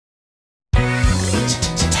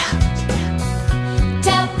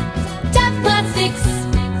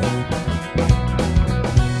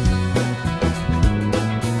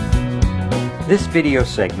This video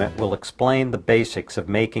segment will explain the basics of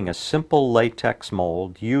making a simple latex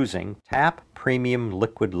mold using TAP Premium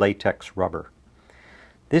Liquid Latex Rubber.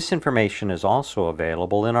 This information is also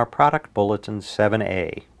available in our Product Bulletin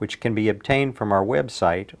 7A, which can be obtained from our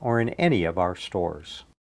website or in any of our stores.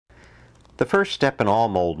 The first step in all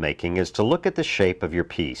mold making is to look at the shape of your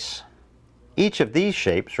piece. Each of these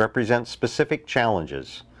shapes represents specific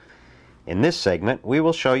challenges. In this segment, we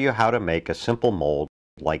will show you how to make a simple mold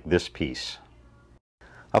like this piece.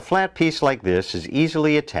 A flat piece like this is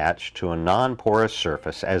easily attached to a non-porous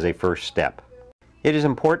surface as a first step. It is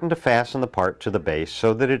important to fasten the part to the base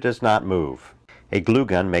so that it does not move. A glue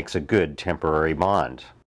gun makes a good temporary bond.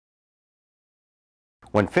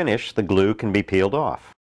 When finished, the glue can be peeled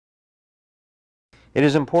off. It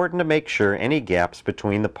is important to make sure any gaps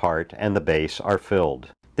between the part and the base are filled.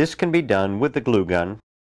 This can be done with the glue gun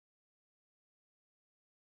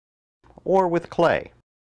or with clay.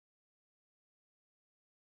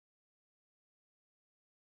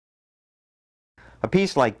 A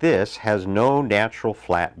piece like this has no natural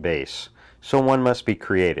flat base, so one must be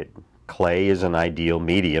created. Clay is an ideal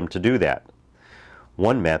medium to do that.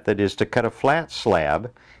 One method is to cut a flat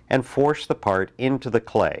slab and force the part into the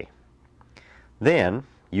clay. Then,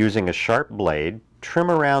 using a sharp blade,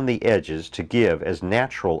 trim around the edges to give as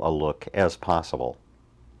natural a look as possible.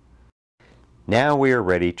 Now we are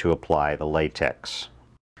ready to apply the latex.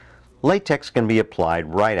 Latex can be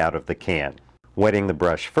applied right out of the can. Wetting the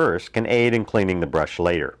brush first can aid in cleaning the brush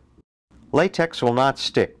later. Latex will not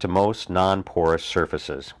stick to most non-porous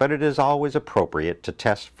surfaces, but it is always appropriate to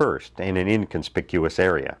test first in an inconspicuous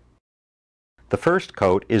area. The first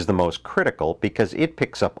coat is the most critical because it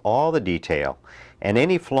picks up all the detail, and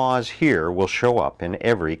any flaws here will show up in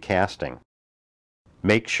every casting.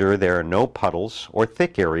 Make sure there are no puddles or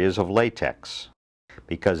thick areas of latex,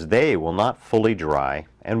 because they will not fully dry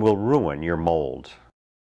and will ruin your mold.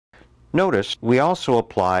 Notice we also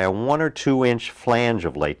apply a 1 or 2 inch flange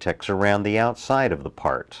of latex around the outside of the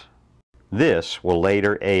part. This will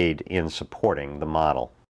later aid in supporting the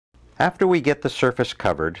model. After we get the surface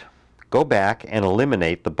covered, go back and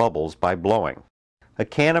eliminate the bubbles by blowing. A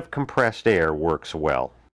can of compressed air works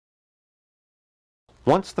well.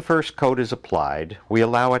 Once the first coat is applied, we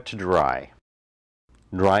allow it to dry.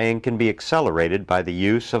 Drying can be accelerated by the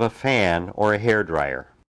use of a fan or a hairdryer.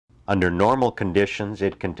 Under normal conditions,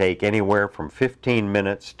 it can take anywhere from 15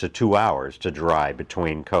 minutes to 2 hours to dry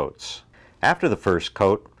between coats. After the first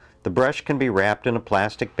coat, the brush can be wrapped in a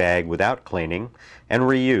plastic bag without cleaning and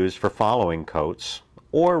reused for following coats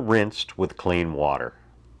or rinsed with clean water.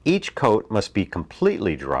 Each coat must be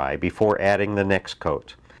completely dry before adding the next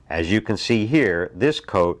coat. As you can see here, this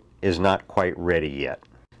coat is not quite ready yet.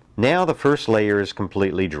 Now the first layer is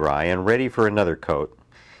completely dry and ready for another coat.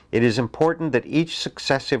 It is important that each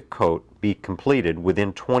successive coat be completed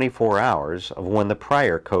within 24 hours of when the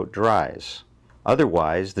prior coat dries.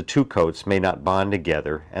 Otherwise, the two coats may not bond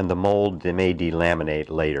together and the mold may delaminate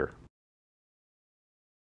later.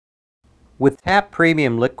 With TAP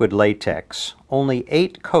Premium Liquid Latex, only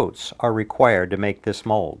 8 coats are required to make this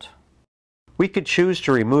mold. We could choose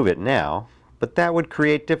to remove it now, but that would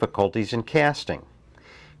create difficulties in casting.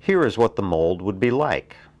 Here is what the mold would be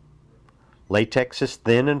like. Latex is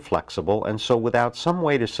thin and flexible, and so without some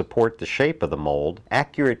way to support the shape of the mold,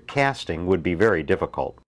 accurate casting would be very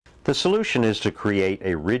difficult. The solution is to create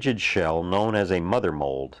a rigid shell known as a mother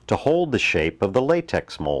mold to hold the shape of the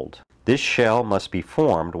latex mold. This shell must be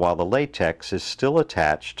formed while the latex is still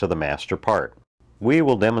attached to the master part. We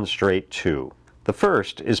will demonstrate 2. The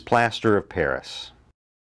first is plaster of Paris.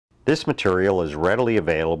 This material is readily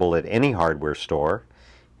available at any hardware store,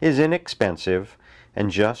 is inexpensive, and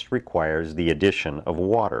just requires the addition of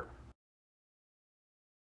water.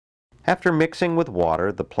 After mixing with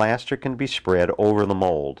water, the plaster can be spread over the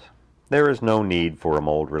mold. There is no need for a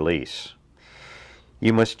mold release.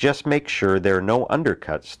 You must just make sure there are no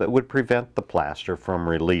undercuts that would prevent the plaster from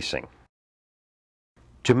releasing.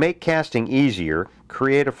 To make casting easier,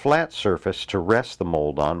 create a flat surface to rest the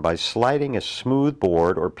mold on by sliding a smooth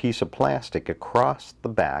board or piece of plastic across the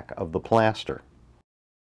back of the plaster.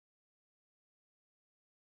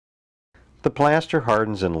 The plaster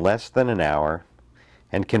hardens in less than an hour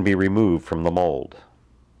and can be removed from the mold.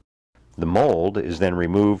 The mold is then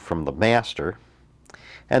removed from the master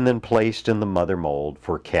and then placed in the mother mold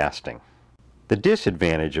for casting. The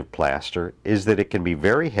disadvantage of plaster is that it can be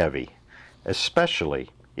very heavy, especially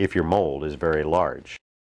if your mold is very large.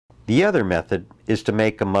 The other method is to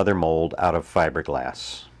make a mother mold out of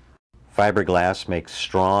fiberglass. Fiberglass makes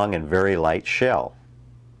strong and very light shell.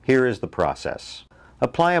 Here is the process.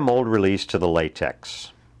 Apply a mold release to the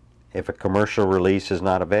latex. If a commercial release is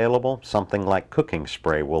not available, something like cooking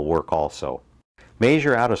spray will work also.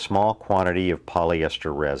 Measure out a small quantity of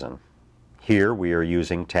polyester resin. Here we are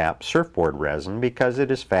using TAP surfboard resin because it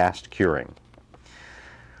is fast curing.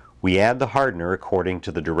 We add the hardener according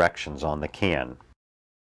to the directions on the can.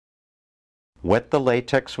 Wet the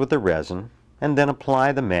latex with the resin and then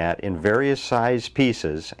apply the mat in various size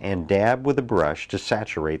pieces and dab with a brush to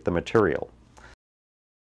saturate the material.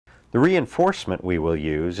 The reinforcement we will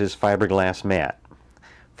use is fiberglass mat.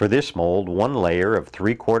 For this mold, one layer of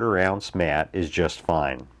 3/4 ounce mat is just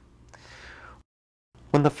fine.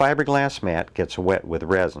 When the fiberglass mat gets wet with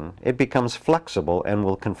resin, it becomes flexible and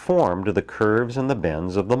will conform to the curves and the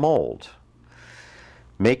bends of the mold.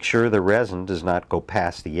 Make sure the resin does not go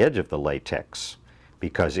past the edge of the latex,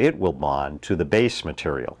 because it will bond to the base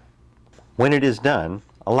material. When it is done,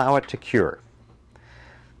 allow it to cure.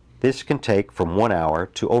 This can take from 1 hour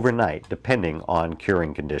to overnight depending on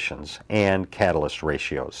curing conditions and catalyst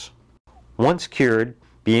ratios. Once cured,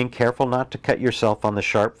 being careful not to cut yourself on the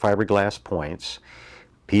sharp fiberglass points,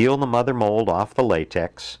 peel the mother mold off the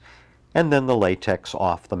latex and then the latex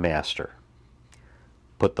off the master.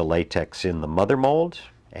 Put the latex in the mother mold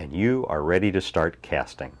and you are ready to start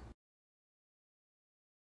casting.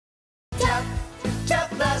 Tap, Tap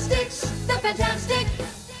Plastics, the fantastic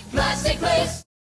plastic place.